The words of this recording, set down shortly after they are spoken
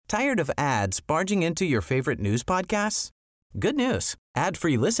Tired of ads barging into your favorite news podcasts? Good news.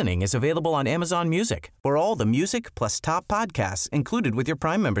 Ad-free listening is available on Amazon Music for all the music plus top podcasts included with your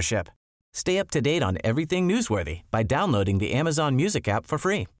Prime membership. Stay up to date on everything newsworthy by downloading the Amazon Music app for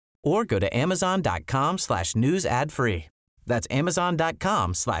free or go to amazon.com/news ad free. That's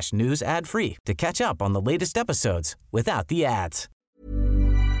amazon.com/news ad free to catch up on the latest episodes without the ads.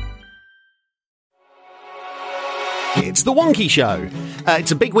 It's The Wonky Show.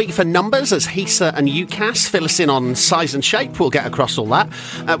 It's a big week for numbers as HESA and UCAS fill us in on size and shape. We'll get across all that.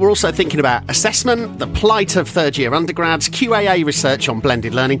 We're also thinking about assessment, the plight of third-year undergrads, QAA research on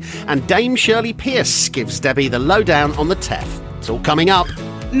blended learning, and Dame Shirley Pearce gives Debbie the lowdown on the TEF. It's all coming up.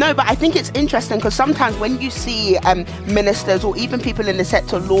 No, but I think it's interesting because sometimes when you see ministers or even people in the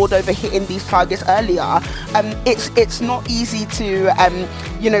sector lord over hitting these targets earlier, it's not easy to,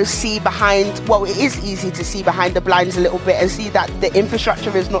 see behind, well, it is easy to see behind the blinds a little bit and see that the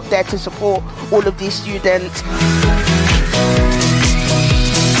infrastructure is not there to support all of these students.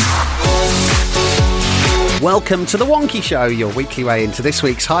 Welcome to The Wonky Show, your weekly way into this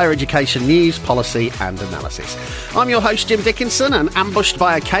week's higher education news, policy and analysis. I'm your host, Jim Dickinson, and ambushed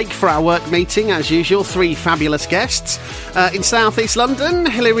by a cake for our work meeting, as usual, three fabulous guests. In South East London,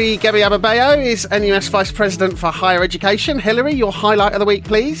 Hilary Gebiabayo is NUS Vice President for Higher Education. Hilary, your highlight of the week,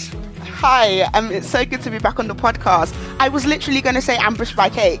 please. Hi, it's so good to be back on the podcast. I was literally going to say ambushed by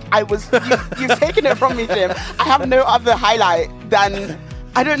cake. You've taken it from me, Jim. I have no other highlight than,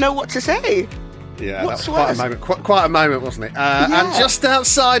 I don't know what to say. Yeah, that was quite a moment, wasn't it? And just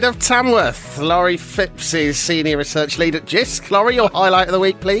outside of Tamworth, Laurie Phipps is Senior Research Lead at JISC. Laurie, your highlight of the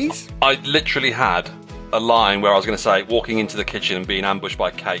week, please. I literally had a line where I was going to say, walking into the kitchen and being ambushed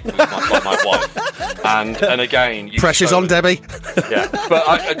by cake with my wife. And again... Pressure's on, Debbie. Yeah. But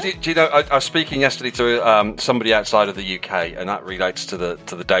I was speaking yesterday to somebody outside of the UK, and that relates to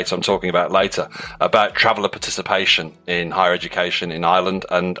the data I'm talking about later, about traveller participation in higher education in Ireland,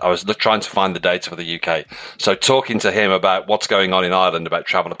 and I was trying to find the data for the UK. So talking to him about what's going on in Ireland about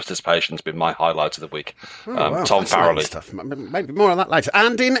traveller participation has been my highlight of the week. Wow, Tom Farrelly. Stuff. Maybe more on that later.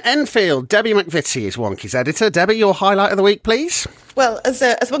 And in Enfield, Debbie McVitie is Wonky's editor. Debbie, your highlight of the week, please. Well, as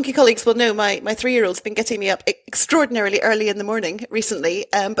Wonky colleagues will know, my 3-year-old's been getting me up extraordinarily early in the morning recently.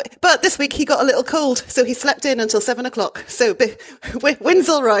 But this week he got a little cold, so he slept in until 7 o'clock. So wins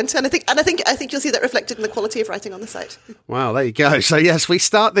all round, and I think you'll see that reflected in the quality of writing on the site. Well, there you go. So yes, we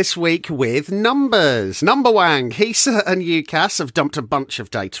start this week with numbers. Number Wang, HESA and UCAS have dumped a bunch of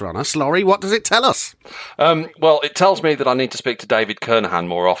data on us. Laurie, what does it tell us? Well, it tells me that I need to speak to David Kernahan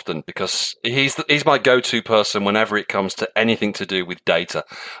more often because he's my go-to person whenever it comes to anything to do with data.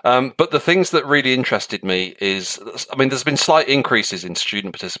 But the things that really interested me is, there's been slight increases in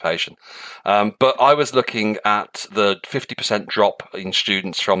student participation. But I was looking at the 50% drop in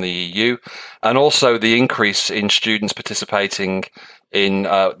students from the EU and also the increase in students participating in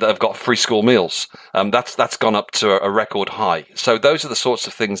that have got free school meals. That's gone up to a record high. So those are the sorts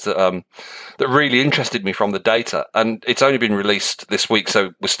of things that that really interested me from the data. And it's only been released this week, so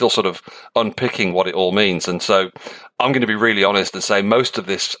we're still sort of unpicking what it all means. And so I'm going to be really honest and say most of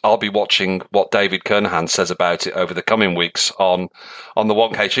this, I'll be watching what David Kernahan says about it over the coming weeks on the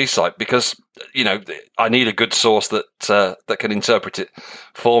WonKHE site, because I need a good source that can interpret it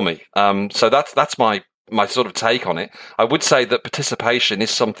for me. So that's my sort of take on it. I would say that participation is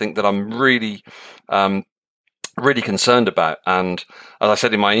something that I'm really concerned about. And as I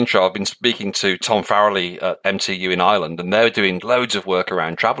said in my intro, I've been speaking to Tom Farrelly at MTU in Ireland, and they're doing loads of work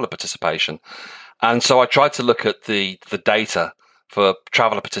around traveller participation. And so I tried to look at the data for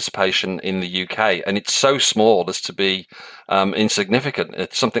traveller participation in the UK, and it's so small as to be insignificant.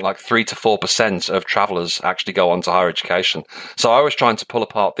 It's something like 3 to 4% of travellers actually go on to higher education. So I was trying to pull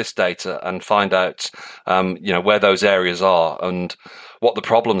apart this data and find out, where those areas are and what the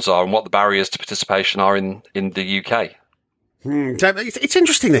problems are and what the barriers to participation are in the UK. It's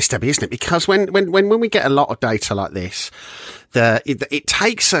interesting, this, Debbie, isn't it? Because when we get a lot of data like this, it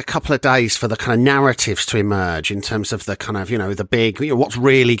takes a couple of days for the kind of narratives to emerge in terms of the kind of, the big, what's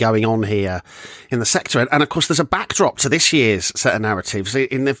really going on here in the sector. And of course, there's a backdrop to this year's set of narratives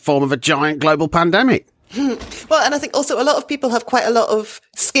in the form of a giant global pandemic. Well, and I think also a lot of people have quite a lot of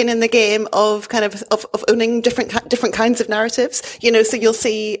skin in the game of kind of owning different kinds of narratives. So you'll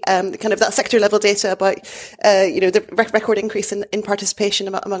see kind of that sector level data about the record increase in participation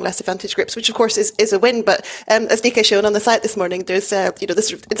among less advantaged groups, which of course is a win. But as DK shown on the site this morning, there's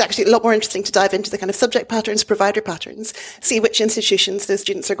it's actually a lot more interesting to dive into the kind of subject patterns, provider patterns, see which institutions those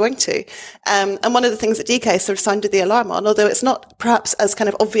students are going to. And one of the things that DK sort of sounded the alarm on, although it's not perhaps as kind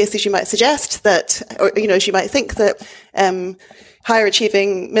of obvious as you might suggest, that or as you might think that higher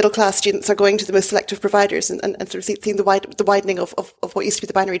achieving middle class students are going to the most selective providers and sort of seeing the widening of what used to be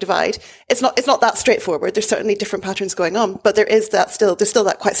the binary divide. It's not that straightforward. There's certainly different patterns going on, but there's still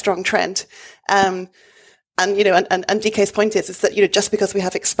that quite strong trend. And DK's point is that, just because we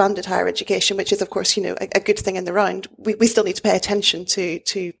have expanded higher education, which is, of course, a good thing in the round, we still need to pay attention to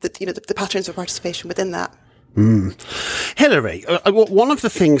the patterns of participation within that. Hilary, one of the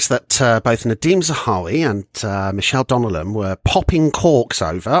things that both Nadeem Zahawi and Michelle Donnellan were popping corks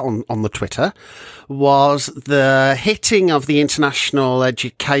over on the Twitter was the hitting of the international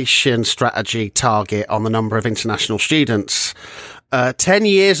education strategy target on the number of international students 10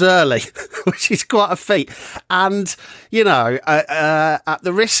 years early, which is quite a feat. And, at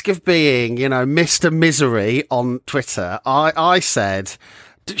the risk of being, Mr. Misery on Twitter, I said,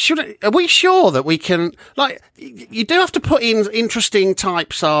 are we sure that we can, you do have to put in interesting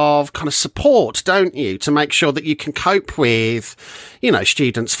types of kind of support, don't you, to make sure that you can cope with,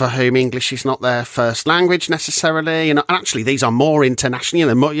 students for whom English is not their first language necessarily. And actually, these are more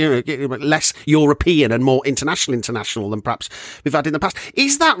international, less European and more international than perhaps we've had in the past.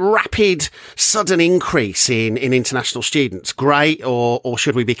 Is that rapid, sudden increase in international students great, or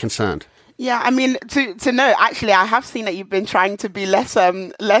should we be concerned? Yeah, I mean, to know, actually, I have seen that you've been trying to be less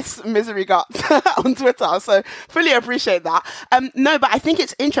misery guts on Twitter, so fully appreciate that. No, but I think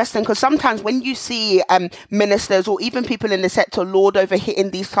it's interesting because sometimes when you see ministers or even people in the sector lord over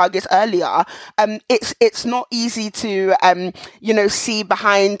hitting these targets earlier, it's not easy to see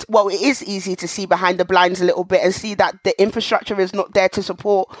behind. Well, it is easy to see behind the blinds a little bit and see that the infrastructure is not there to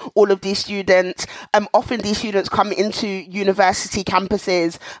support all of these students. Often these students come into university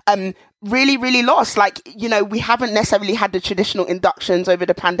campuses really, really lost. We haven't necessarily had the traditional inductions over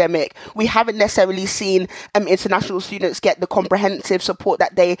the pandemic. We haven't necessarily seen international students get the comprehensive support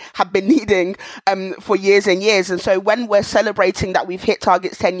that they have been needing for years and years. And so when we're celebrating that we've hit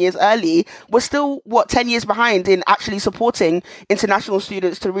targets 10 years early, we're still, 10 years behind in actually supporting international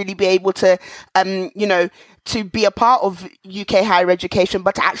students to really be able to, to be a part of UK higher education,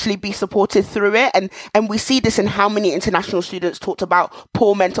 but to actually be supported through it. And we see this in how many international students talked about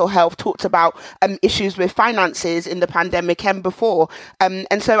poor mental health, talked about issues with finances in the pandemic and before.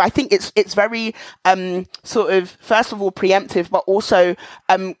 And so I think it's very sort of, first of all, preemptive, but also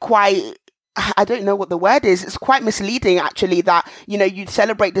quite, I don't know what the word is. It's quite misleading, actually, that, you'd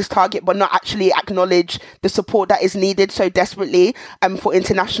celebrate this target, but not actually acknowledge the support that is needed so desperately for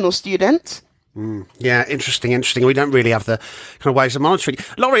international students. Yeah, interesting. We don't really have the kind of ways of monitoring.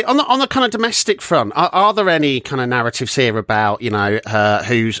 Laurie, on the kind of domestic front, are there any kind of narratives here about,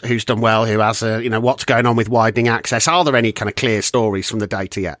 who's done well, who has what's going on with widening access? Are there any kind of clear stories from the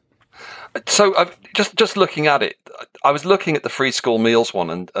data yet? So just looking at it, I was looking at the free school meals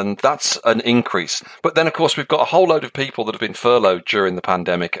one, and that's an increase. But then, of course, we've got a whole load of people that have been furloughed during the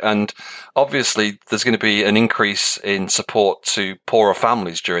pandemic. And obviously, there's going to be an increase in support to poorer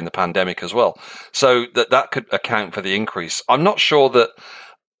families during the pandemic as well. So that could account for the increase. I'm not sure that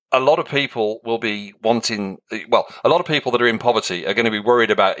a lot of people will be a lot of people that are in poverty are going to be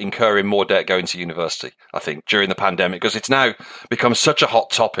worried about incurring more debt going to university, I think, during the pandemic, because it's now become such a hot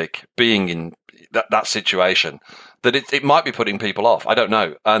topic being in that situation that it might be putting people off. I don't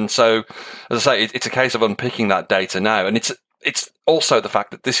know. And so, as I say, it's a case of unpicking that data now. And it's also the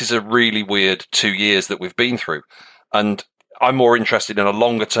fact that this is a really weird 2 years that we've been through. And I'm more interested in a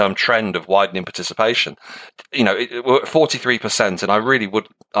longer term trend of widening participation. We're at 43%,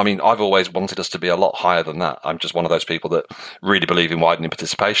 and I've always wanted us to be a lot higher than that. I'm just one of those people that really believe in widening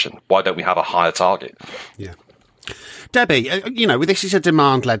participation. Why don't we have a higher target? Yeah. Debbie, this is a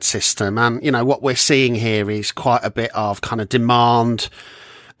demand-led system, and, what we're seeing here is quite a bit of kind of demand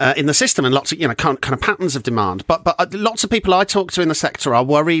in the system, and lots of, kind of patterns of demand. But lots of people I talk to in the sector are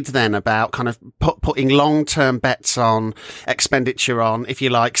worried then about kind of putting long-term bets on expenditure on, if you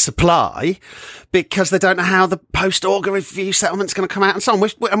like, supply, because they don't know how the post-Augar review settlement's going to come out and so on.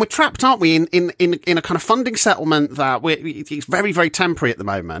 We're trapped, aren't we, in a kind of funding settlement that it's very, very temporary at the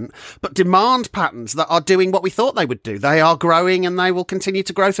moment, but demand patterns that are doing what we thought they would do. They are growing, and they will continue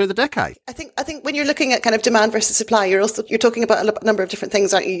to grow through the decade. I think when you're looking at kind of demand versus supply, you're talking about a number of different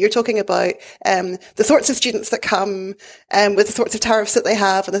things, aren't you? You're talking about the sorts of students that come with the sorts of tariffs that they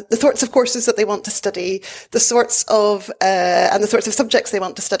have, and the sorts of courses that they want to study, the sorts of subjects they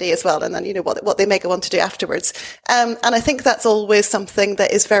want to study as well, and then what they may go on to do afterwards. And I think that's always something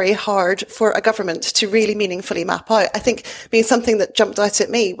that is very hard for a government to really meaningfully map out. I think something that jumped out at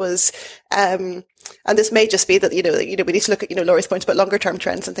me was this may just be that, we need to look at, Laurie's point about longer term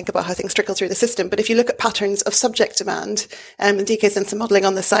trends and think about how things trickle through the system. But if you look at patterns of subject demand, and DK's done some modelling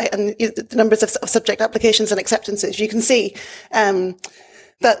on the site, and the numbers of subject applications and acceptances, you can see,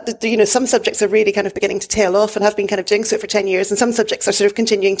 that, some subjects are really kind of beginning to tail off and have been kind of doing so for 10 years. And some subjects are sort of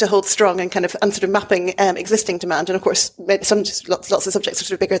continuing to hold strong and sort of mapping, existing demand. And of course, lots of subjects are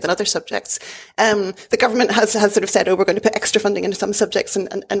sort of bigger than other subjects. The government has sort of said, we're going to put extra funding into some subjects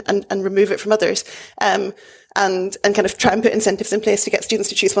and remove it from others. And kind of try and put incentives in place to get students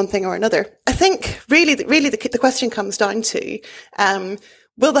to choose one thing or another. I think really the question comes down to,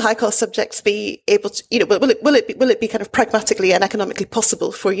 will the high cost subjects be able to, will it be kind of pragmatically and economically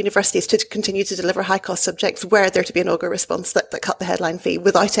possible for universities to continue to deliver high cost subjects where there to be an Augar response that cut the headline fee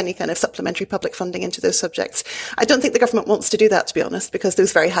without any kind of supplementary public funding into those subjects? I don't think the government wants to do that, to be honest, because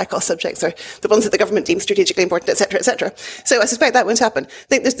those very high cost subjects are the ones that the government deems strategically important, et cetera, et cetera. So I suspect that won't happen. I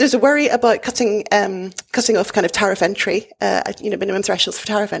think there's a worry about cutting off kind of tariff entry, minimum thresholds for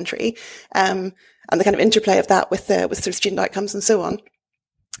tariff entry, and the kind of interplay of that with sort of student outcomes and so on.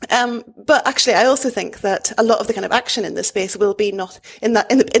 But actually, I also think that a lot of the kind of action in this space will be not in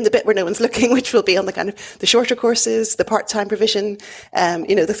the bit where no one's looking, which will be on the kind of the shorter courses, the part-time provision,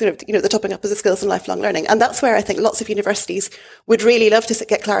 the sort of, the topping up of the skills and lifelong learning. And that's where I think lots of universities would really love to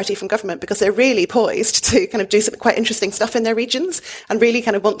get clarity from government, because they're really poised to kind of do some quite interesting stuff in their regions and really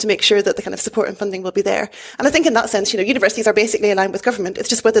kind of want to make sure that the kind of support and funding will be there. And I think in that sense, universities are basically aligned with government. It's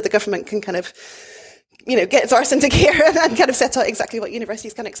just whether the government can kind of get its arse into gear and kind of set out exactly what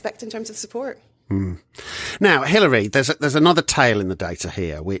universities can expect in terms of support. Now, Hilary, there's another tail in the data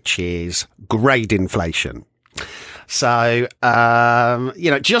here, which is grade inflation. So,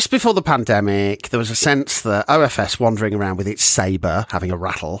 just before the pandemic, there was a sense that OFS wandering around with its sabre, having a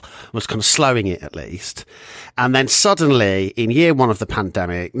rattle, was kind of slowing it at least. And then suddenly, in year one of the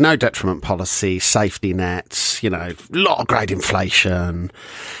pandemic, no detriment policy, safety nets, a lot of grade inflation.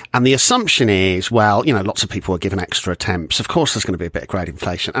 And the assumption is, lots of people are given extra attempts. Of course, there's going to be a bit of grade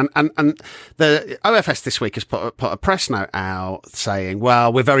inflation. And the OFS this week has put a press note out saying,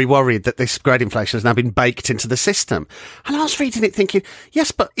 we're very worried that this grade inflation has now been baked into the system. And I was reading it thinking,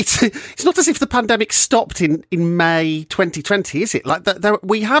 yes, but it's not as if the pandemic stopped in May 2020, is it? Like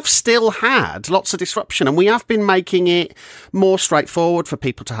we have still had lots of disruption, and we have been making it more straightforward for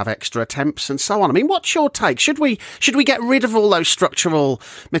people to have extra attempts and so on. I mean, what's your take? Should we get rid of all those structural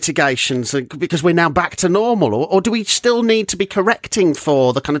mitigations because we're now back to normal, or do we still need to be correcting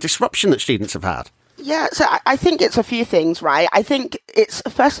for the kind of disruption that students have had? Yeah, so I think it's a few things, right? I think it's,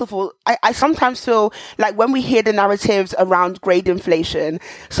 first of all, I sometimes feel like when we hear the narratives around grade inflation,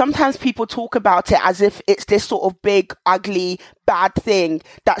 sometimes people talk about it as if it's this sort of big, ugly, bad thing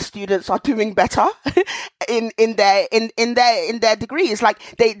that students are doing better in their degrees. Like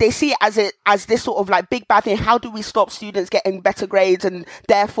they see it as this sort of like big bad thing. How do we stop students getting better grades and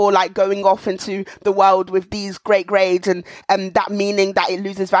therefore like going off into the world with these great grades and that meaning that it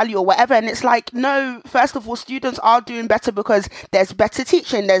loses value or whatever? And it's like, no, first of all, students are doing better because there's better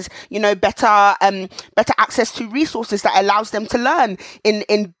teaching, there's better access to resources that allows them to learn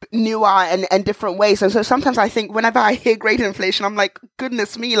in newer and different ways. And so sometimes I think whenever I hear grade inflation, I'm like,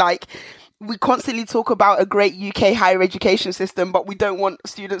 goodness me, like we constantly talk about a great UK higher education system, but we don't want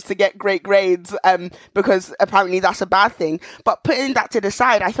students to get great grades because apparently that's a bad thing. But putting that to the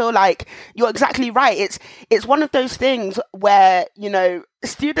side, I feel like you're exactly right. It's one of those things where,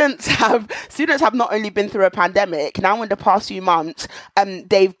 students have not only been through a pandemic, now in the past few months,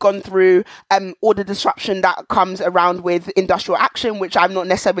 they've gone through all the disruption that comes around with industrial action, which I'm not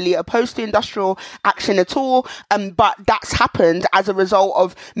necessarily opposed to industrial action at all, but that's happened as a result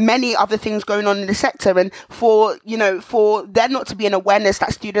of many other things going on in the sector. And for there not to be an awareness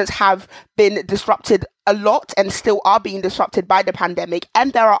that students have been disrupted a lot and still are being disrupted by the pandemic,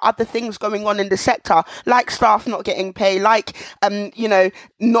 and there are other things going on in the sector like staff not getting paid, like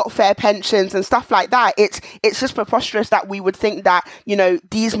not fair pensions and stuff like that. It's just preposterous that we would think that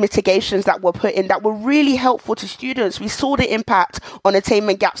these mitigations that were put in that were really helpful to students. We saw the impact on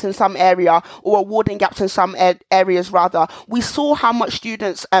attainment gaps in some area, or awarding gaps in some areas rather. We saw how much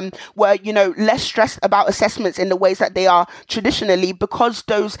students were less stressed about assessments in the ways that they are traditionally, because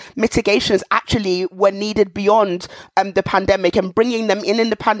those mitigations actually were needed beyond the pandemic, and bringing them in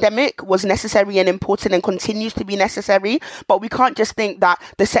the pandemic was necessary and important and continues to be necessary. But we can't just think that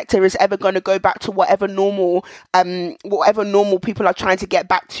the sector is ever going to go back to whatever normal people are trying to get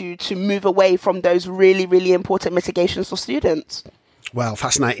back to move away from those really, really important mitigations for students. Well,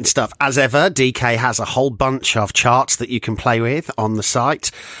 fascinating stuff. As ever, DK has a whole bunch of charts that you can play with on the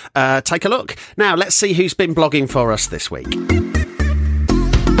site. Take a look. Now, let's see who's been blogging for us this week.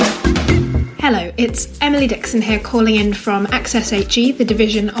 Hello, it's Emily Dixon here calling in from Access HE, the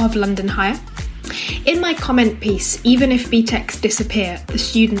division of London Higher. In my comment piece, even if BTECs disappear, the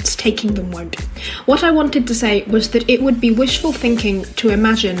students taking them won't. What I wanted to say was that it would be wishful thinking to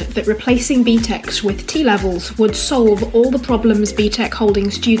imagine that replacing BTECs with T-levels would solve all the problems BTEC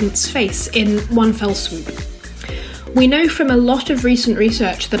holding students face in one fell swoop. We know from a lot of recent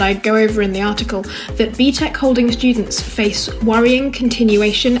research that I go over in the article that BTEC holding students face worrying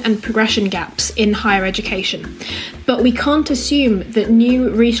continuation and progression gaps in higher education. But we can't assume that new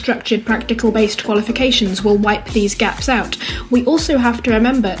restructured practical-based qualifications will wipe these gaps out. We also have to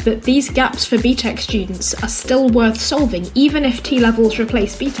remember that these gaps for BTEC students are still worth solving, even if T-levels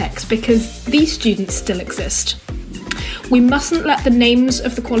replace BTECs, because these students still exist. We mustn't let the names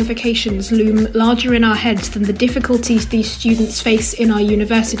of the qualifications loom larger in our heads than the difficulties these students face in our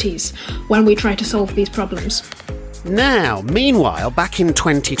universities when we try to solve these problems. Now, meanwhile, back in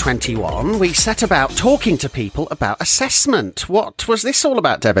 2021, we set about talking to people about assessment. What was this all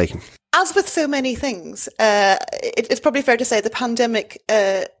about, Debbie? As with so many things, it's probably fair to say the pandemic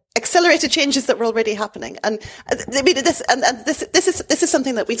accelerated changes that were already happening, and I mean this is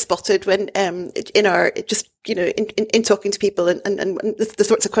something that we spotted when in our just in talking to people and the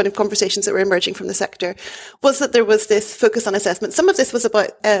sorts of kind of conversations that were emerging from the sector, was that there was this focus on assessment. Some of this was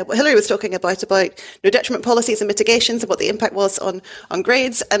about what Hilary was talking about no detriment policies and mitigations and what the impact was on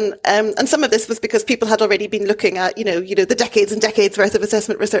grades, and some of this was because people had already been looking at the decades and decades worth of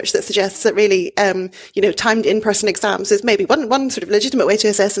assessment research that suggests that really timed in-person exams is maybe one sort of legitimate way to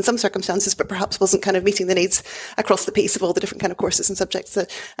assess in some circumstances, but perhaps wasn't kind of meeting the needs across the piece of all the different kind of courses and subjects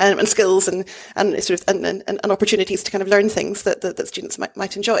and skills and opportunities to kind of learn things that students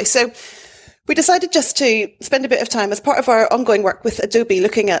might enjoy. So we decided just to spend a bit of time as part of our ongoing work with Adobe,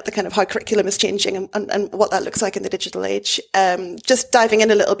 looking at the kind of how curriculum is changing and what that looks like in the digital age. Just diving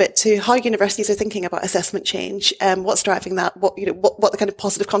in a little bit to how universities are thinking about assessment change, what's driving that, what the kind of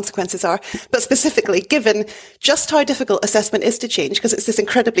positive consequences are. But specifically, given just how difficult assessment is to change, because it's this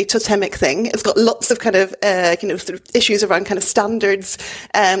incredibly totemic thing, it's got lots of kind of sort of issues around kind of standards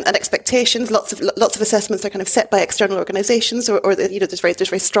and expectations. Lots of assessments are kind of set by external organisations, or there's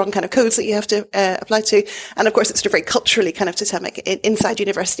very strong kind of codes that you have to apply to, and of course it's sort of very culturally kind of totemic inside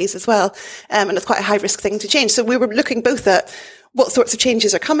universities as well, and it's quite a high risk thing to change. So we were looking both at what sorts of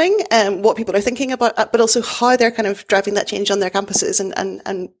changes are coming, what people are thinking about, but also how they're kind of driving that change on their campuses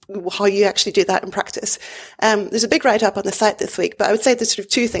and how you actually do that in practice. There's a big write-up on the site this week, but I would say there's sort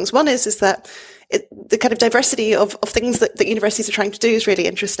of two things. One is that the kind of diversity of things that universities are trying to do is really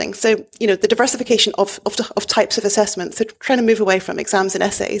interesting. So, the diversification of types of assessments, so trying to move away from exams and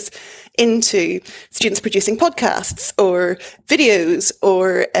essays into students producing podcasts or videos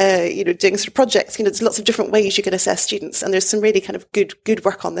or, doing sort of projects. There's lots of different ways you can assess students. And there's some really kind of good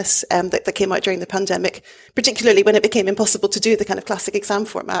work on this, that came out during the pandemic, particularly when it became impossible to do the kind of classic exam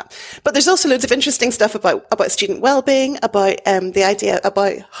format. But there's also loads of interesting stuff about student well-being, about, the idea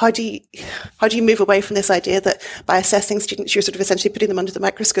about how do you move away from this idea that by assessing students, you're sort of essentially putting them under the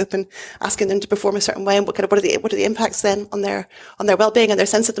microscope and asking them to perform a certain way, and what are the impacts then on their well-being and their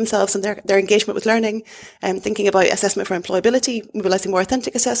sense of themselves and their engagement with learning, thinking about assessment for employability, mobilising more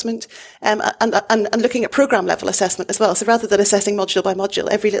authentic assessment, and looking at programme level assessment as well. So rather than assessing module by module,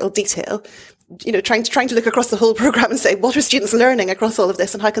 every little detail, trying to look across the whole programme and say, what are students learning across all of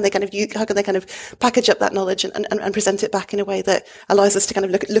this, and how can they kind of package up that knowledge and present it back in a way that allows us to kind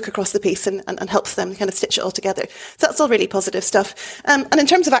of look across the piece and helps them kind of stitch it all together. So that's all really positive stuff. And in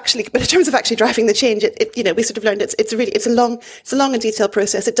terms of actually driving the change, we sort of learned it's a long and detailed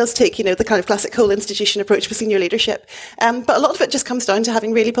process. It does take, the kind of classic whole institution approach for senior leadership. But a lot of it just comes down to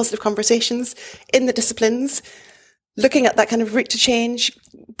having really positive conversations in the disciplines, looking at that kind of route to change,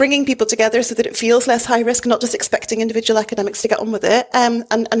 bringing people together so that it feels less high risk, not just expecting individual academics to get on with it, and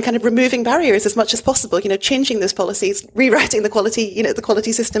kind of removing barriers as much as possible, changing those policies, rewriting the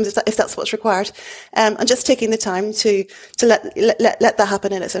quality systems if that's what's required, and just taking the time to let that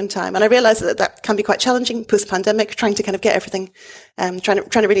happen in its own time. And I realise that can be quite challenging post-pandemic, trying to kind of get everything, trying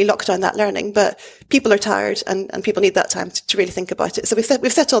to really lock down that learning, but people are tired and people need that time to really think about it. So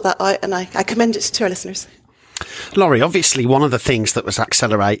we've set all that out, and I commend it to our listeners. Laurie, obviously one of the things that was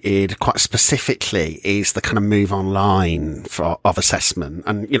accelerated quite specifically is the kind of move online of assessment.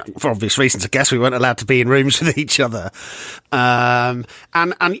 And, for obvious reasons, I guess we weren't allowed to be in rooms with each other. And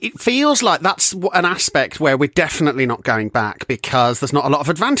it feels like that's an aspect where we're definitely not going back, because there's not a lot of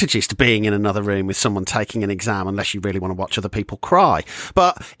advantages to being in another room with someone taking an exam unless you really want to watch other people cry.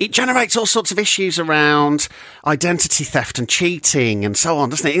 But it generates all sorts of issues around identity theft and cheating and so on,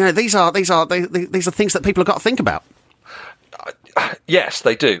 doesn't it? These are things that people have got to think about. yes,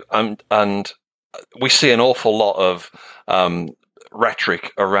 they do. And we see an awful lot of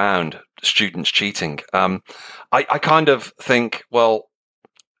rhetoric around students cheating. I kind of think, well,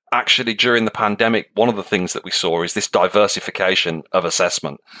 actually, during the pandemic, one of the things that we saw is this diversification of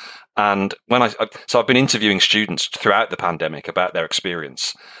assessment. And so I've been interviewing students throughout the pandemic about their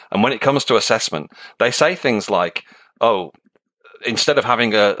experience. And when it comes to assessment, they say things like, oh, instead of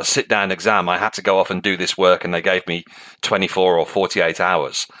having a sit-down exam, I had to go off and do this work, and they gave me 24 or 48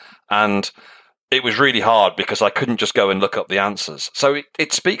 hours. And it was really hard because I couldn't just go and look up the answers. So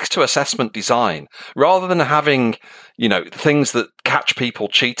it speaks to assessment design. Rather than having, things that catch people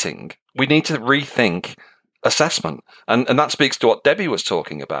cheating, we need to rethink assessment. And that speaks to what Debbie was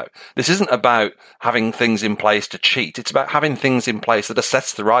talking about. This isn't about having things in place to cheat. It's about having things in place that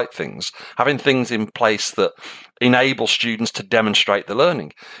assess the right things, having things in place that enable students to demonstrate the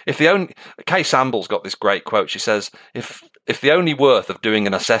learning. Kay Samble's got this great quote. She says, if the only worth of doing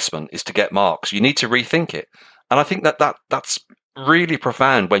an assessment is to get marks, you need to rethink it. And I think that's really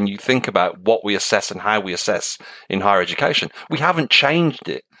profound when you think about what we assess and how we assess in higher education. We haven't changed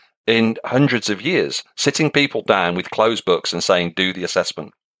it in hundreds of years, sitting people down with closed books and saying, do the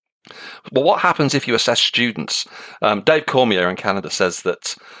assessment. Well, what happens if you assess students? Dave Cormier in Canada says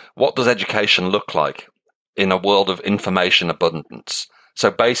that what does education look like in a world of information abundance? So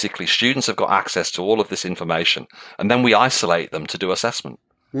basically, students have got access to all of this information, and then we isolate them to do assessment.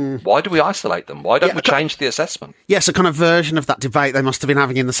 Why do we isolate them? Why don't we change the assessment? Yes, a kind of version of that debate they must have been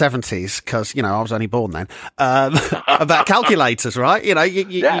having in the 70s, because, I was only born then, about calculators, right?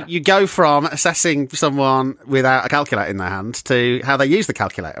 You go from assessing someone without a calculator in their hand to how they use the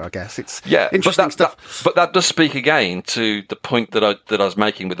calculator, I guess. It's interesting stuff. But that does speak again to the point that I was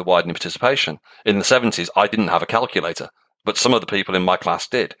making with the widening participation. In the 70s, I didn't have a calculator, but some of the people in my class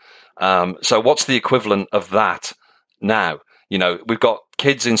did. So what's the equivalent of that now? We've got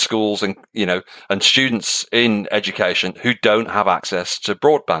kids in schools and students in education who don't have access to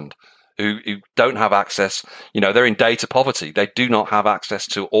broadband, who don't have access, they're in data poverty. They do not have access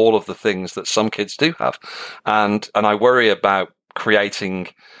to all of the things that some kids do have. And I worry about creating,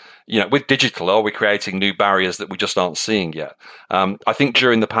 with digital, are we creating new barriers that we just aren't seeing yet? I think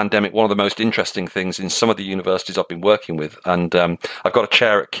during the pandemic, one of the most interesting things in some of the universities I've been working with, and I've got a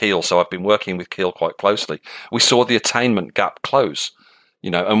chair at Keele, so I've been working with Keele quite closely. We saw the attainment gap close,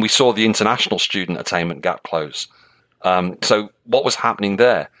 and we saw the international student attainment gap close. So what was happening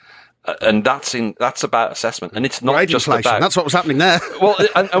there? And that's about assessment, and it's not grade just inflation. about. That's what was happening there. Well,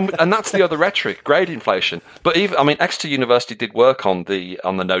 and that's the other rhetoric, grade inflation. But Exeter University did work on the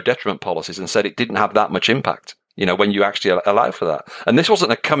no detriment policies and said it didn't have that much impact. When you actually allow for that, and this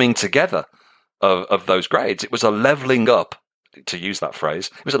wasn't a coming together of those grades; it was a leveling up. To use that phrase,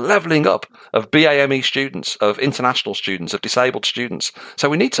 it was a levelling up of BAME students, of international students, of disabled students. So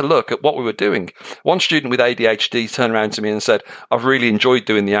we need to look at what we were doing. One student with ADHD turned around to me and said, I've really enjoyed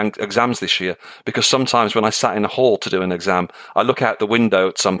doing the exams this year because sometimes when I sat in a hall to do an exam, I look out the window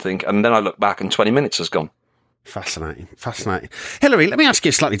at something and then I look back and 20 minutes has gone. Fascinating. Hilary, let me ask you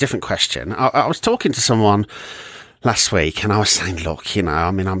a slightly different question. I was talking to someone last week, and I was saying, look,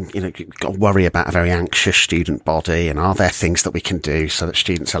 I'm got to worry about a very anxious student body, and are there things that we can do so that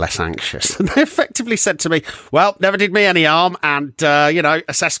students are less anxious? And they effectively said to me, well, never did me any harm, and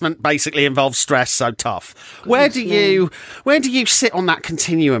assessment basically involves stress, so tough. Where do you sit on that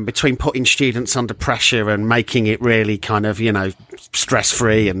continuum between putting students under pressure and making it really kind of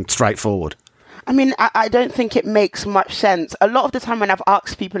stress-free and straightforward? I don't think it makes much sense. A lot of the time when I've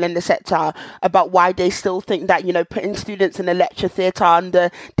asked people in the sector about why they still think that, putting students in a lecture theatre under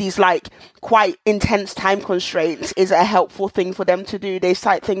these quite intense time constraints is a helpful thing for them to do, they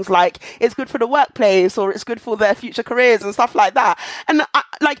cite things like it's good for the workplace or it's good for their future careers and stuff like that. And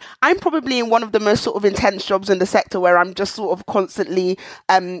I'm probably in one of the most sort of intense jobs in the sector where I'm just sort of constantly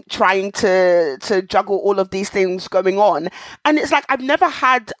trying to juggle all of these things going on. And it's I've never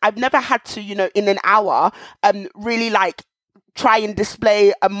had to, in an hour, really try and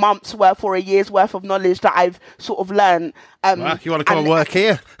display a month's worth or a year's worth of knowledge that I've sort of learned. Well, you want to come and work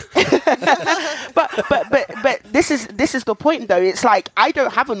here? but this is the point though. It's I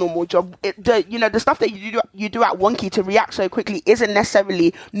don't have a normal job. The stuff that you do at Wonky to react so quickly isn't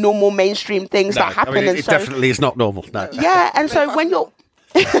necessarily normal mainstream things that happen. It definitely is not normal. No. Yeah, and so when you're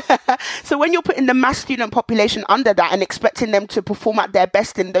so when you're putting the mass student population under that and expecting them to perform at their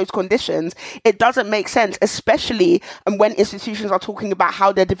best in those conditions, it doesn't make sense, especially when institutions are talking about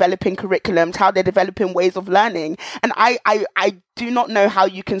how they're developing curriculums, how they're developing ways of learning. And I do not know how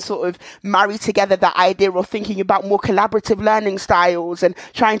you can sort of marry together that idea of thinking about more collaborative learning styles and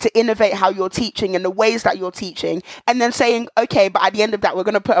trying to innovate how you're teaching and the ways that you're teaching, and then saying, okay, but at the end of that, we're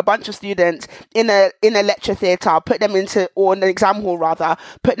going to put a bunch of students in a lecture theatre, put them into, or in an exam hall rather,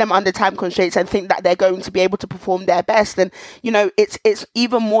 put them under time constraints and think that they're going to be able to perform their best. And, you know, it's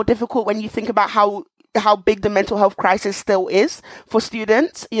even more difficult when you think about how big the mental health crisis still is for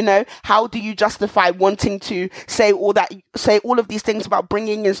students. You know, how do you justify wanting to say all of these things about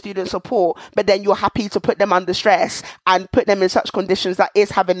bringing in student support, but then you're happy to put them under stress and put them in such conditions that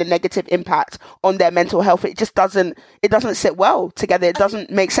is having a negative impact on their mental health? It just doesn't sit well together. It doesn't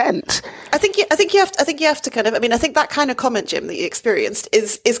make sense. I think you have to kind of, I mean, I think that kind of comment, Jim, that you experienced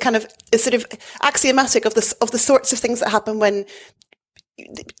is sort of axiomatic of the sorts of things that happen when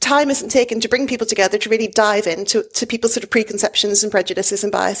time isn't taken to bring people together to really dive into people's sort of preconceptions and prejudices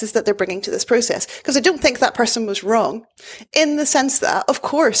and biases that they're bringing to this process. Because I don't think that person was wrong, in the sense that, of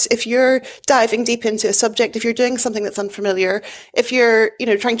course, if you're diving deep into a subject, if you're doing something that's unfamiliar, if you're, you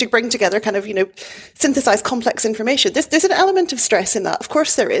know, trying to bring together kind of, you know, synthesize complex information, there's an element of stress in that. Of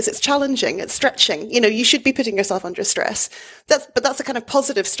course there is. It's challenging. It's stretching. You know, you should be putting yourself under stress. But that's a kind of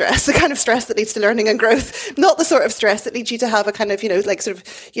positive stress, the kind of stress that leads to learning and growth, not the sort of stress that leads you to have a kind of, you know, like sort of,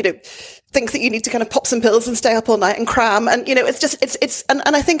 you know, think that you need to kind of pop some pills and stay up all night and cram. And, you know, it's just, and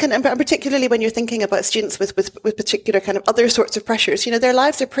I think, and particularly when you're thinking about students with particular kind of other sorts of pressures, you know, their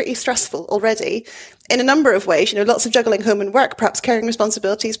lives are pretty stressful already in a number of ways, you know, lots of juggling home and work, perhaps caring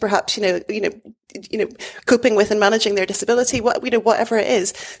responsibilities, perhaps, you know, coping with and managing their disability, whatever it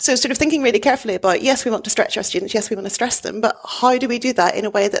is. So sort of thinking really carefully about, yes, we want to stretch our students. Yes, we want to stress them, but how do we do that in a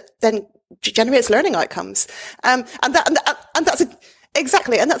way that then generates learning outcomes?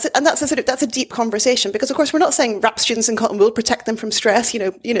 Exactly, and that's a deep conversation, because of course we're not saying wrap students in cotton wool, protect them from stress. You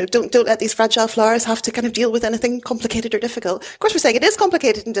know, don't let these fragile flowers have to kind of deal with anything complicated or difficult. Of course, we're saying it is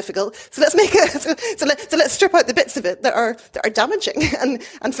complicated and difficult. So let's let's strip out the bits of it that are damaging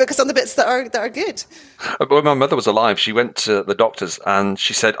and focus on the bits that are good. When my mother was alive, she went to the doctors and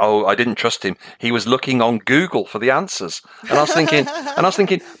she said, "Oh, I didn't trust him. He was looking on Google for the answers." And I was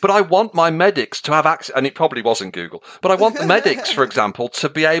thinking, but I want my medics to have access, and it probably wasn't Google, but I want the medics, for example, to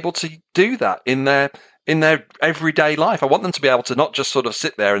be able to do that in their everyday life. I want them to be able to not just sort of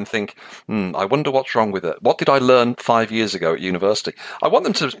sit there and think, I wonder what's wrong with it. What did I learn 5 years ago at university? I want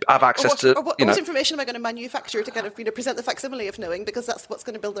them to have access to, what information am I going to manufacture to kind of, you know, present the facsimile of knowing, because that's what's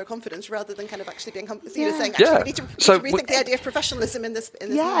going to build their confidence, rather than kind of actually being, saying, actually, we need to rethink the idea of professionalism in this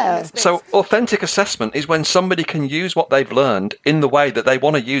space. So authentic assessment is when somebody can use what they've learned in the way that they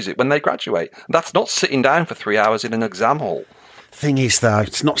want to use it when they graduate. That's not sitting down for 3 hours in an exam hall. Thing is, though,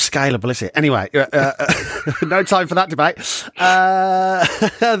 it's not scalable, is it? Anyway, no time for that debate.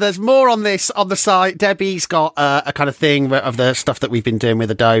 There's more on this on the site. Debbie's got a kind of thing of the stuff that we've been doing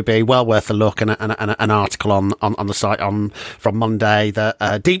with Adobe. Well worth a look, and an article on the site from Monday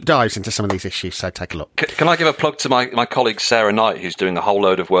that deep dives into some of these issues. So take a look. Can I give a plug to my colleague Sarah Knight, who's doing a whole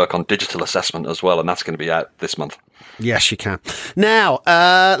load of work on digital assessment as well, and that's going to be out this month. Yes, you can. Now,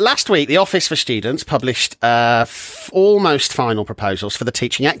 last week, the Office for Students published almost final proposals for the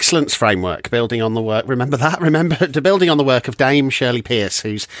Teaching Excellence Framework, building on the work. Remember building on the work of Dame Shirley Pearce,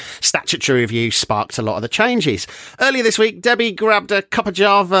 whose statutory review sparked a lot of the changes. Earlier this week, Debbie grabbed a cup of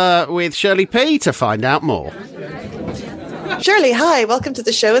Java with Shirley P to find out more. Shirley, hi, welcome to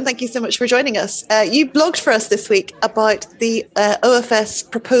the show, and thank you so much for joining us. You blogged for us this week about the OFS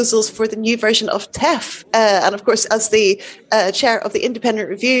proposals for the new version of TEF. And of course, as the chair of the independent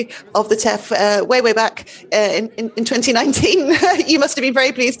review of the TEF way back in 2019, you must have been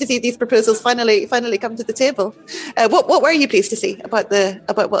very pleased to see these proposals finally come to the table. What were you pleased to see about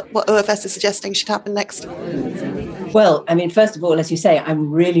what OFS is suggesting should happen next? Well, I mean, first of all, as you say, I'm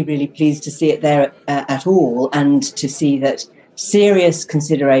really, really pleased to see it there at all, and to see that serious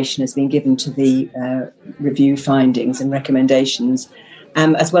consideration has been given to the review findings and recommendations,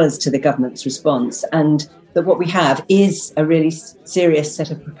 as well as to the government's response, and that what we have is a really serious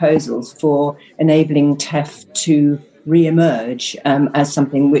set of proposals for enabling TEF to re-emerge as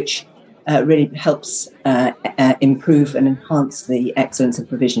something which really helps improve and enhance the excellence of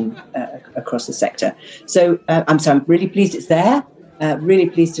provision across the sector. So I'm really pleased it's there, really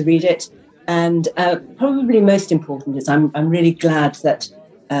pleased to read it. And probably most important is I'm really glad that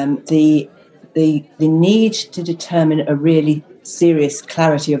the need to determine a really serious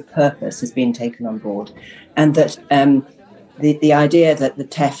clarity of purpose has been taken on board, and that the idea that the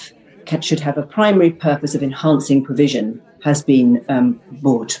TEF should have a primary purpose of enhancing provision has been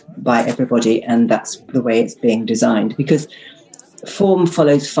bought by everybody, and that's the way it's being designed. Because form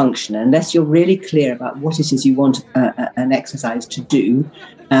follows function. Unless you're really clear about what it is you want an exercise to do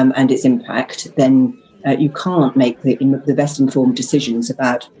and its impact, then you can't make the best informed decisions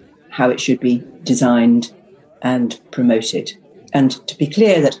about how it should be designed and promoted. And to be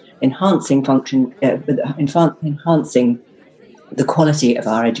clear that enhancing function, enhancing the quality of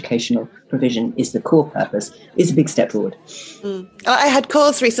our educational provision is the core purpose, is a big step forward. I had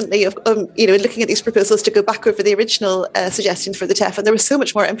calls recently of, looking at these proposals to go back over the original suggestions for the TEF, and there was so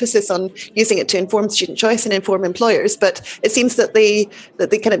much more emphasis on using it to inform student choice and inform employers. But it seems that the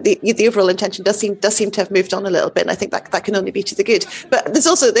overall intention does seem to have moved on a little bit, and I think that can only be to the good. But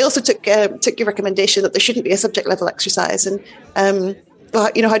they also took your recommendation that there shouldn't be a subject level exercise, and how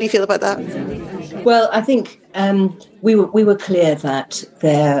do you feel about that? Well, I think we were clear that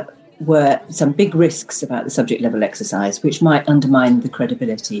there were some big risks about the subject level exercise, which might undermine the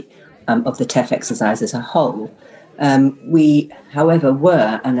credibility of the TEF exercise as a whole. We, however,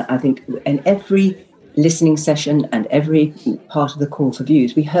 were, and I think in every listening session and every part of the call for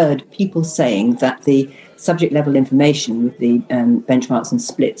views, we heard people saying that the subject level information with the benchmarks and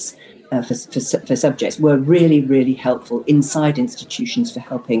splits for subjects were really, really helpful inside institutions for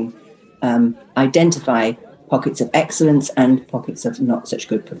helping identify pockets of excellence and pockets of not such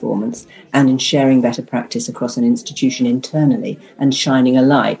good performance, and in sharing better practice across an institution internally and shining a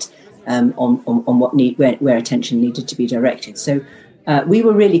light on where attention needed to be directed. So we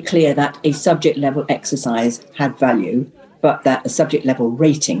were really clear that a subject level exercise had value, but that a subject level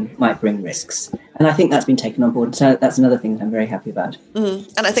rating might bring risks. And I think that's been taken on board. So that's another thing that I'm very happy about. And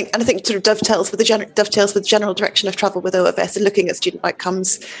I think it sort of dovetails with the general direction of travel with OFS and looking at student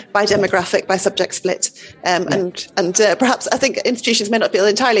outcomes by demographic, by subject split, and perhaps I think institutions may not feel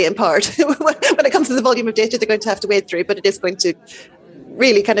entirely empowered when it comes to the volume of data they're going to have to wade through, but it is going to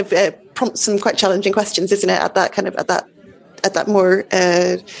really kind of prompt some quite challenging questions, isn't it? At that more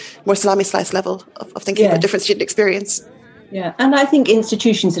salami slice level of thinking about different student experience. Yeah, and I think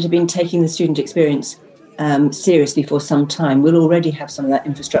institutions that have been taking the student experience seriously for some time will already have some of that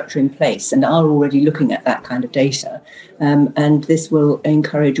infrastructure in place and are already looking at that kind of data. And this will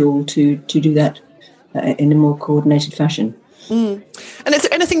encourage all to do that in a more coordinated fashion. And is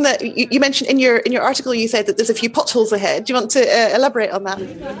there anything that you mentioned in your article? You said that there's a few potholes ahead. Do you want to elaborate on that?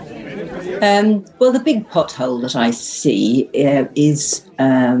 Well, the big pothole that I see is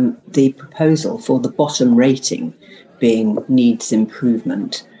the proposal for the bottom rating being needs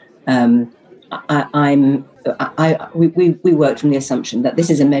improvement. We worked from the assumption that this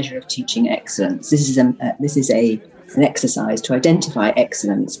is a measure of teaching excellence. This is an exercise to identify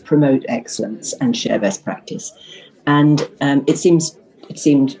excellence, promote excellence, and share best practice. And it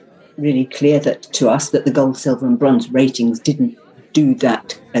seemed really clear to us that the gold, silver, and bronze ratings didn't do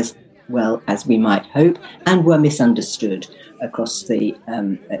that as well as we might hope, and were misunderstood across the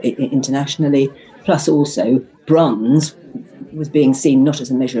internationally. Plus, also, bronze was being seen not as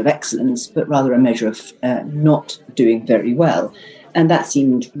a measure of excellence, but rather a measure of not doing very well. And that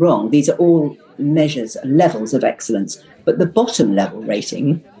seemed wrong. These are all measures, levels of excellence. But the bottom level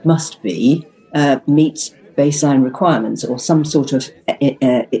rating must be meets baseline requirements or some sort of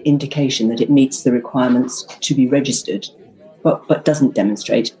indication that it meets the requirements to be registered, but doesn't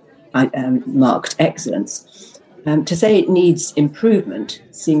demonstrate marked excellence. To say it needs improvement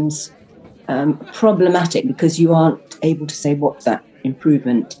seems problematic because you aren't able to say what that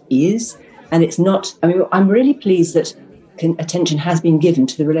improvement is. And it's not, I'm really pleased that attention has been given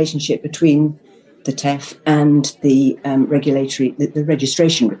to the relationship between the TEF and the the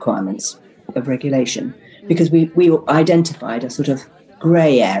registration requirements of regulation, because we identified a sort of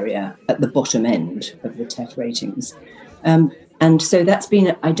grey area at the bottom end of the TEF ratings. And so that's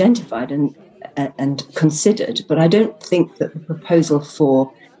been identified and considered, but I don't think that the proposal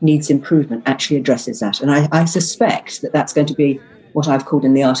for needs improvement actually addresses that. And I suspect that that's going to be what I've called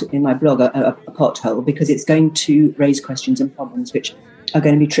in the article in my blog a pothole, because it's going to raise questions and problems which are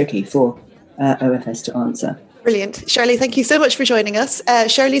going to be tricky for OFS to answer. Brilliant. Shirley, thank you so much for joining us.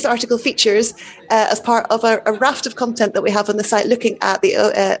 Shirley's article features as part of a raft of content that we have on the site looking at the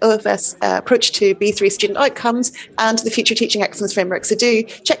OFS approach to B3 student outcomes and the future teaching excellence framework. So do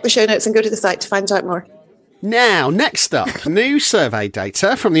check the show notes and go to the site to find out more. Now, next up, new survey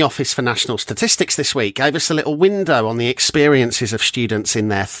data from the Office for National Statistics this week gave us a little window on the experiences of students in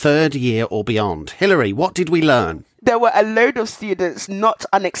their third year or beyond. Hilary, what did we learn? there were a load of students, not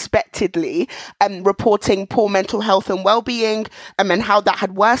unexpectedly, reporting poor mental health and well-being, and how that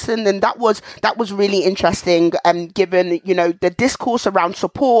had worsened. And that was really interesting, given, the discourse around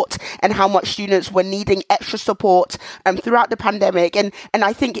support and how much students were needing extra support throughout the pandemic. And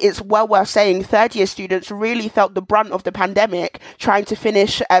I think it's well worth saying third-year students really felt the brunt of the pandemic, trying to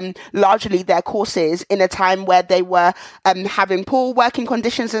finish largely their courses in a time where they were having poor working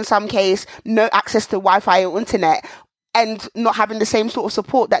conditions in some case, no access to Wi-Fi or internet, and not having the same sort of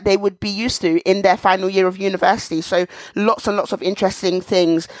support that they would be used to in their final year of university. So lots and lots of interesting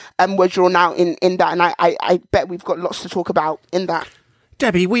things were drawn out in that, and I bet we've got lots to talk about in that.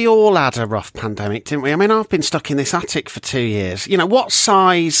 Debbie, we all had a rough pandemic, didn't we? I mean, I've been stuck in this attic for 2 years. What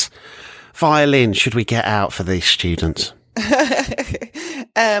size violin should we get out for these students?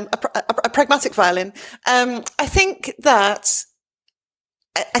 A pragmatic violin. I think that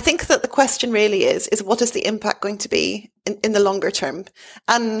the question really is what is the impact going to be in the longer term?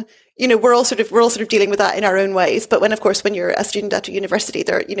 And, we're all sort of dealing with that in our own ways. But when you're a student at a university,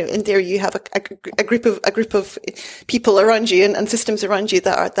 there, in there you have a group of people around you and systems around you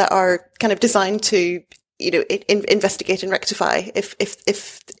that are kind of designed to, investigate and rectify if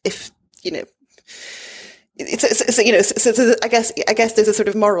So I guess there's a sort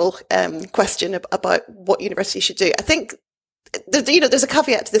of moral question about what universities should do. I think there's a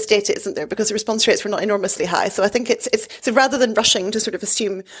caveat to this data, isn't there? Because the response rates were not enormously high. So I think it's so rather than rushing to sort of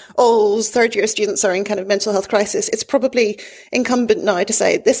assume all third year students are in kind of mental health crisis, it's probably incumbent now to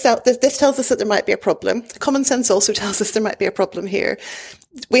say this tells us that there might be a problem. Common sense also tells us there might be a problem here.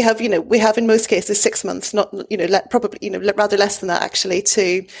 We have in most cases 6 months, not, rather less than that actually,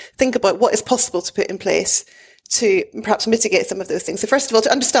 to think about what is possible to put in place to perhaps mitigate some of those things. So first of all,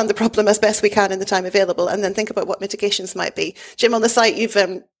 to understand the problem as best we can in the time available, and then think about what mitigations might be. Jim, on the site, you've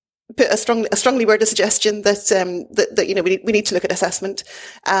put a strongly worded suggestion that we need to look at assessment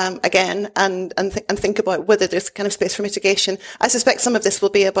again and think about whether there's kind of space for mitigation. I suspect some of this will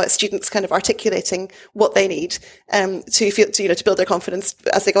be about students kind of articulating what they need to build their confidence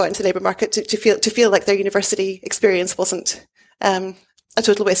as they go out into the labour market, to feel like their university experience wasn't a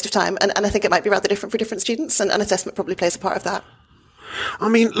total waste of time. And I think it might be rather different for different students, and assessment probably plays a part of that. I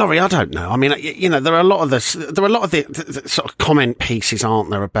mean, Laurie, I don't know. I mean, there are a lot of the sort of comment pieces, aren't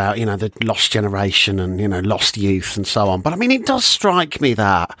there, about, the lost generation and, lost youth and so on. But I mean, it does strike me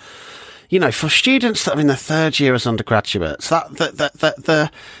that, for students that are in their third year as undergraduates, for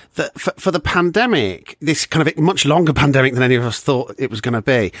the pandemic, this kind of much longer pandemic than any of us thought it was going to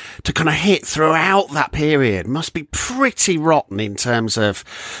be, to kind of hit throughout that period must be pretty rotten in terms of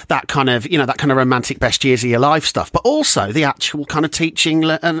that kind of, that kind of romantic best years of your life stuff, but also the actual kind of teaching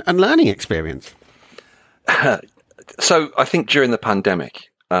and learning experience. So I think during the pandemic,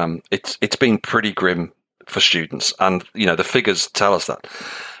 it's been pretty grim for students, and the figures tell us that.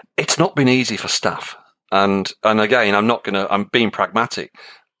 It's not been easy for staff, and again, I'm being pragmatic.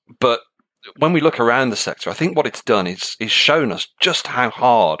 But when we look around the sector, I think what it's done is shown us just how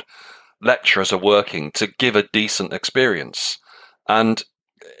hard lecturers are working to give a decent experience. And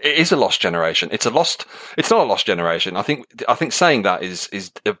it is a lost generation. It's not a lost generation. I think saying that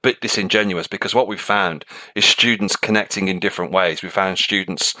is a bit disingenuous, because what we've found is students connecting in different ways. We found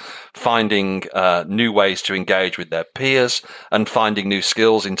students finding new ways to engage with their peers and finding new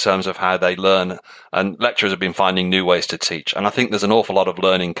skills in terms of how they learn. And lecturers have been finding new ways to teach. And I think there's an awful lot of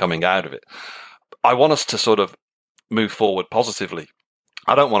learning coming out of it. I want us to sort of move forward positively.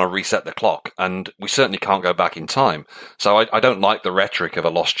 I don't want to reset the clock, and we certainly can't go back in time. So I don't like the rhetoric of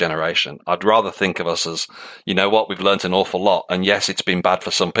a lost generation. I'd rather think of us as, we've learnt an awful lot. And yes, it's been bad for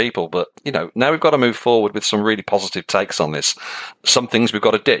some people, but, now we've got to move forward with some really positive takes on this. Some things we've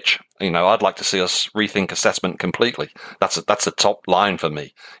got to ditch. I'd like to see us rethink assessment completely. That's the top line for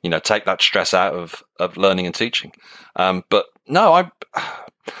me. Take that stress out of learning and teaching. But no,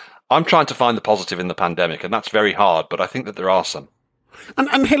 I'm trying to find the positive in the pandemic, and that's very hard, but I think that there are some.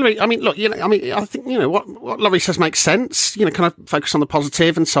 And Hilary, I mean, look, I think, what Laurie says makes sense, kind of focus on the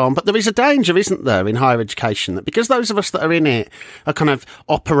positive and so on. But there is a danger, isn't there, in higher education, that because those of us that are in it are kind of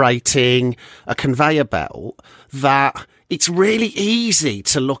operating a conveyor belt, that it's really easy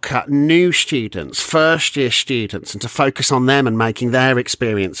to look at new students, first year students, and to focus on them and making their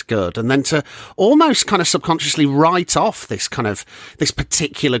experience good. And then to almost kind of subconsciously write off this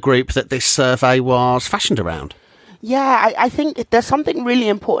particular group that this survey was fashioned around. Yeah, I think there's something really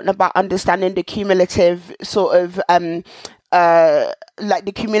important about understanding the cumulative sort of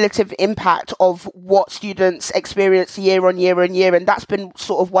the cumulative impact of what students experience year on year on year. And that's been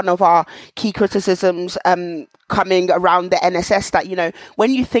sort of one of our key criticisms coming around the NSS that, you know,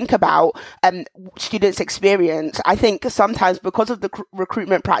 when you think about students' experience, I think sometimes because of the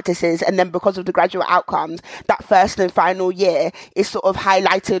recruitment practices and then because of the graduate outcomes, that first and final year is sort of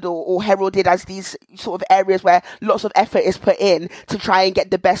highlighted or heralded as these sort of areas where lots of effort is put in to try and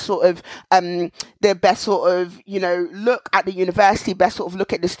get the best sort of, you know, look at the university, best sort of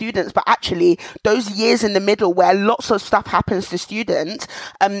look at the students. But actually, those years in the middle where lots of stuff happens to students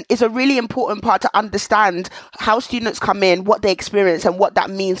is a really important part to understand how students come in, what they experience, and what that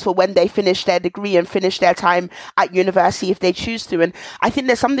means for when they finish their degree and finish their time at university if they choose to. And I think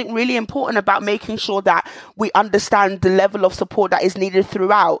there's something really important about making sure that we understand the level of support that is needed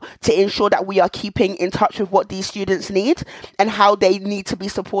throughout to ensure that we are keeping in touch with what these students need and how they need to be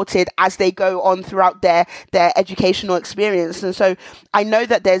supported as they go on throughout their educational experience. And so I know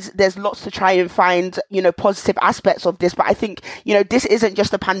that there's lots to try and find, you know, positive aspects of this, but I think, you know, this isn't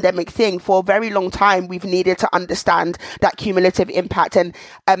just a pandemic thing. For a very long time, we've needed to understand that cumulative impact, and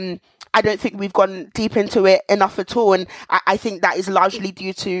I don't think we've gone deep into it enough at all. And I think that is largely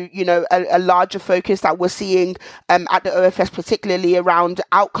due to, you know, a larger focus that we're seeing at the OFS, particularly around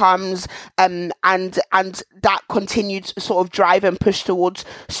outcomes and that continued sort of drive and push towards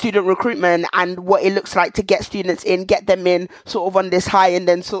student recruitment and what it looks like to get students in, get them in sort of on this high, and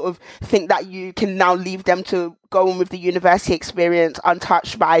then sort of think that you can now leave them to go on with the university experience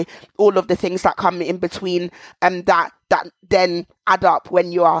untouched by all of the things that come in between that then add up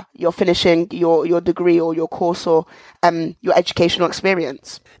when you're finishing your degree or your course or your educational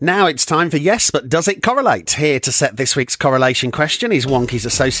experience. Now it's time for Yes, but Does It Correlate? Here to set this week's correlation question is Wonky's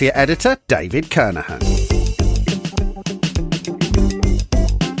Associate Editor, David Kernahan.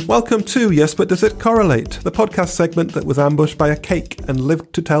 Welcome to Yes, but Does It Correlate? The podcast segment that was ambushed by a cake and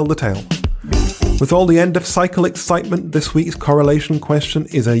lived to tell the tale. With all the end of cycle excitement, this week's correlation question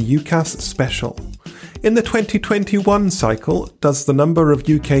is a UCAS special. In the 2021 cycle, does the number of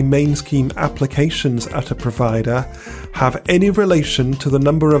UK main scheme applications at a provider have any relation to the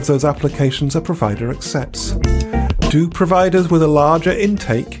number of those applications a provider accepts? Do providers with a larger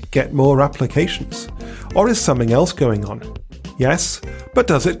intake get more applications? Or is something else going on? Yes, but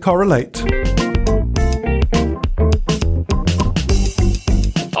does it correlate?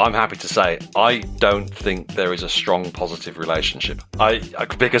 I'm happy to say I don't think there is a strong positive relationship.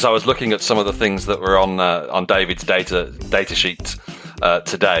 Because I was looking at some of the things that were on David's data sheet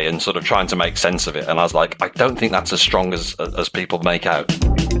today and sort of trying to make sense of it, and I was like, I don't think that's as strong as people make out.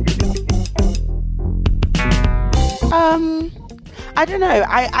 I don't know.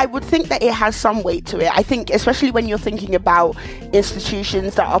 I would think that it has some weight to it. I think especially when you're thinking about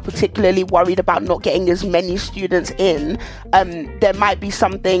institutions that are particularly worried about not getting as many students in, there might be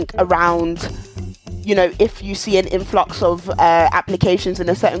something around, you know, if you see an influx of applications in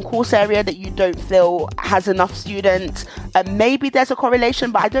a certain course area that you don't feel has enough students, maybe there's a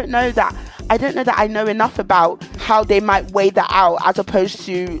correlation, but I don't know that I know enough about how they might weigh that out as opposed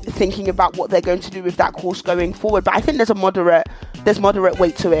to thinking about what they're going to do with that course going forward. But I think there's moderate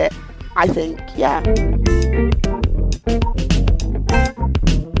weight to it, I think, yeah.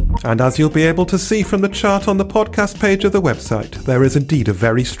 And as you'll be able to see from the chart on the podcast page of the website, there is indeed a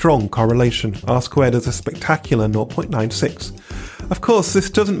very strong correlation. R-squared is a spectacular 0.96. Of course, this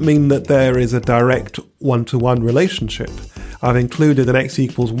doesn't mean that there is a direct one-to-one relationship. I've included an X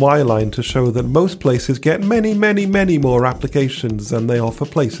equals Y line to show that most places get many, many, many more applications than they offer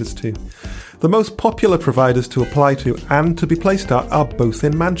places to. The most popular providers to apply to and to be placed at are both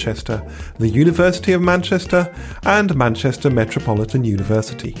in Manchester, the University of Manchester and Manchester Metropolitan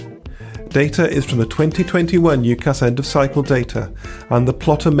University. Data is from the 2021 UCAS end-of-cycle data, and the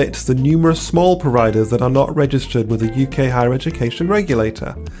plot omits the numerous small providers that are not registered with the UK higher education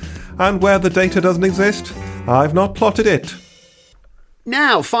regulator. And where the data doesn't exist, I've not plotted it.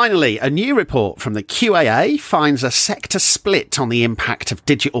 Now, finally, a new report from the QAA finds a sector split on the impact of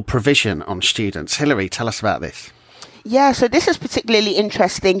digital provision on students. Hilary, tell us about this. Yeah, so this is particularly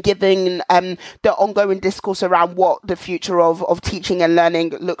interesting given the ongoing discourse around what the future of teaching and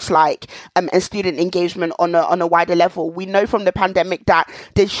learning looks like and student engagement on a wider level. We know from the pandemic that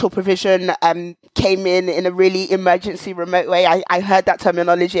digital provision came in a really emergency remote way. I heard that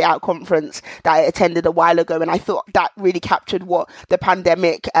terminology at a conference that I attended a while ago, and I thought that really captured what the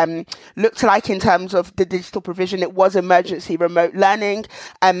pandemic looked like in terms of the digital provision. It was emergency remote learning,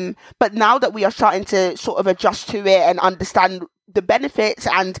 but now that we are starting to sort of adjust to it and understand the benefits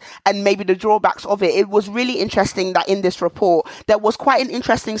and maybe the drawbacks of it. It was really interesting that in this report there was quite an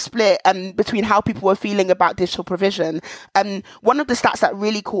interesting split between how people were feeling about digital provision. One of the stats that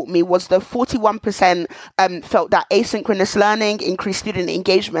really caught me was the 41% felt that asynchronous learning increased student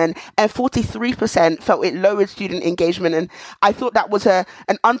engagement, and 43% felt it lowered student engagement. And I thought that was an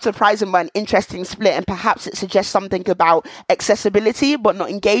unsurprising but an interesting split, and perhaps it suggests something about accessibility but not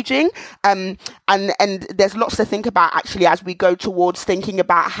engaging. And there's lots to think about actually as we go towards thinking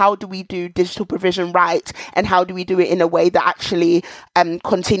about how do we do digital provision right, and how do we do it in a way that actually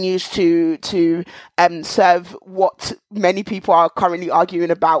continues to serve what many people are currently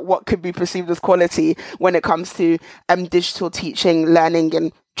arguing about, what could be perceived as quality when it comes to digital teaching, learning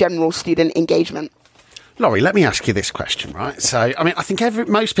and general student engagement. Laurie, let me ask you this question, right? So, I mean, I think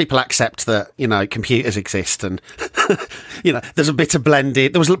most people accept that, computers exist and, there's a bit of there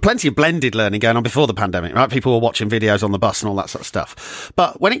was plenty of blended learning going on before the pandemic, right? People were watching videos on the bus and all that sort of stuff.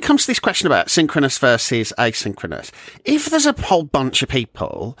 But when it comes to this question about synchronous versus asynchronous, if there's a whole bunch of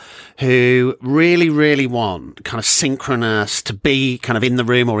people who really, really want kind of synchronous to be kind of in the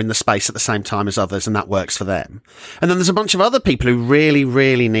room or in the space at the same time as others, and that works for them. And then there's a bunch of other people who really,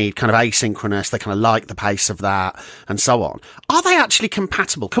 really need kind of asynchronous, they kind of like the pace of that and so on. Are they actually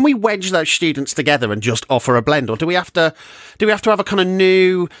compatible? Can we wedge those students together and just offer a blend, or do we have to have a kind of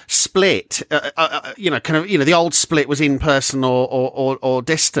new split? The old split was in person or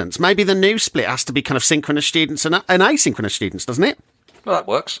distance. Maybe the new split has to be kind of synchronous students and asynchronous students, doesn't it? Well, that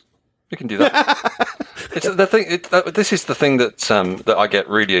works. We can do that. This is the thing that I get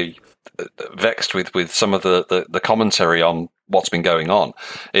really vexed with some of the commentary on what's been going on,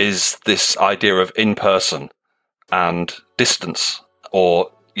 is this idea of in-person and distance,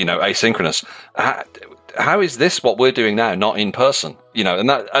 or asynchronous. How is this what we're doing now, not in person? And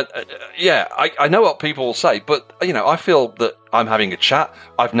that I know what people will say, but I feel that I'm having a chat.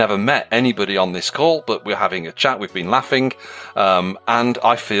 I've never met anybody on this call, but we're having a chat. We've been laughing, and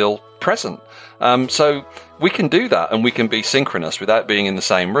I feel present. So we can do that, and we can be synchronous without being in the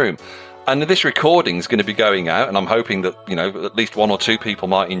same room. And this recording is going to be going out, and I'm hoping that, at least one or two people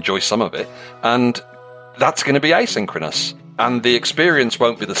might enjoy some of it. And that's going to be asynchronous. And the experience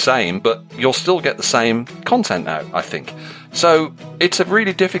won't be the same, but you'll still get the same content out, I think. So it's a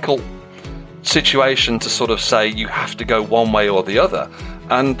really difficult situation to sort of say you have to go one way or the other.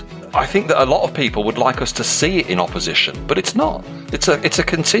 And I think that a lot of people would like us to see it in opposition, but it's not. It's a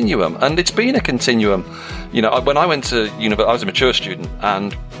continuum, and it's been a continuum. When I went to university, I was a mature student,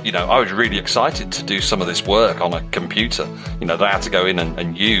 and I was really excited to do some of this work on a computer. That I had to go in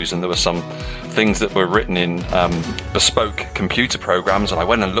and use, and there were some things that were written in bespoke computer programs, and I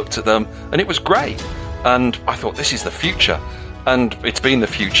went and looked at them, and it was great. And I thought, this is the future, and it's been the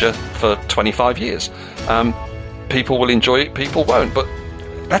future for 25 years. People will enjoy it, people won't, but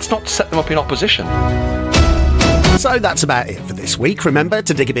let's not set them up in opposition. So that's about it for this week. Remember,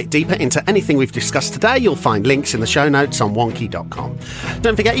 to dig a bit deeper into anything we've discussed today, you'll find links in the show notes on wonky.com.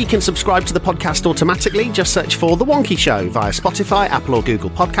 Don't forget you can subscribe to the podcast automatically. Just search for The Wonky Show via Spotify, Apple or Google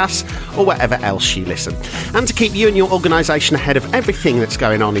Podcasts, or wherever else you listen. And to keep you and your organisation ahead of everything that's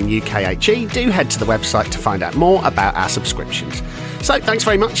going on in UKHE, do head to the website to find out more about our subscriptions. So thanks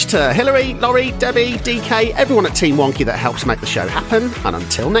very much to Hilary, Laurie, Debbie, DK, everyone at Team Wonky that helps make the show happen. And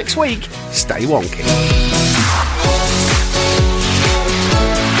until next week, stay wonky.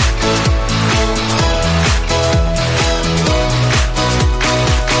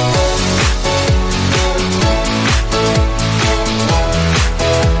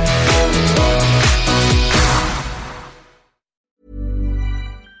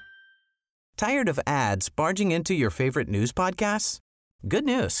 Tired of ads barging into your favorite news podcasts? Good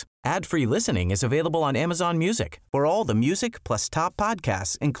news. Ad-free listening is available on Amazon Music for all the music plus top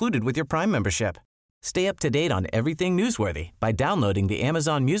podcasts included with your Prime membership. Stay up to date on everything newsworthy by downloading the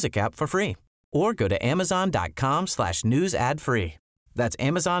Amazon Music app for free, or go to amazon.com/news ad free. That's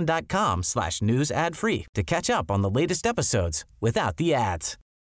amazon.com/news ad free to catch up on the latest episodes without the ads.